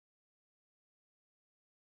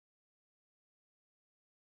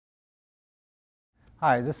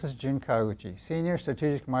Hi, this is Jun Kawauchi, Senior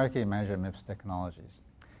Strategic Marketing Manager at MIPS Technologies.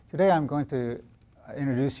 Today I'm going to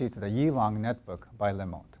introduce you to the YeeLoong Netbook by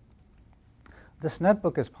Lemote. This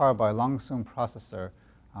netbook is powered by a Long-Soon processor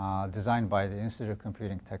designed by the Institute of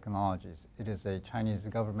Computing Technologies. It is a Chinese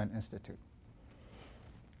government institute.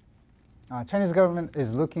 Chinese government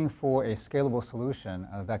is looking for a scalable solution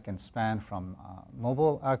that can span from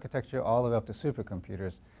mobile architecture all the way up to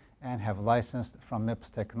supercomputers, and have licensed from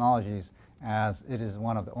MIPS Technologies, as it is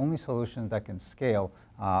one of the only solutions that can scale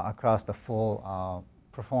across the full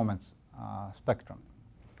performance spectrum.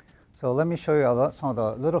 So let me show you some of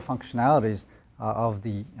the little functionalities of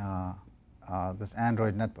this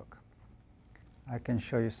Android netbook. I can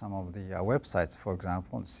show you some of the websites, for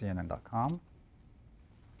example, on CNN.com.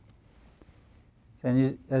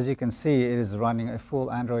 And as you can see, it is running a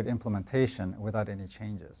full Android implementation without any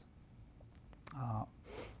changes.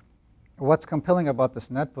 What's compelling about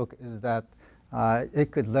this netbook is that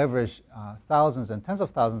it could leverage thousands and tens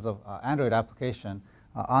of thousands of Android applications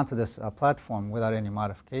onto this platform without any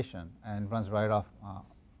modification, and runs right off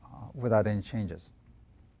without any changes.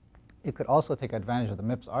 It could also take advantage of the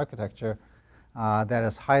MIPS architecture that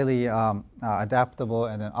is highly adaptable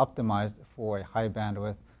and then optimized for a high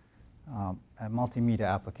bandwidth and multimedia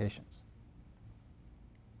applications.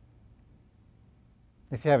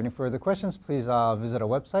 If you have any further questions, please visit our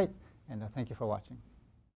website, and thank you for watching.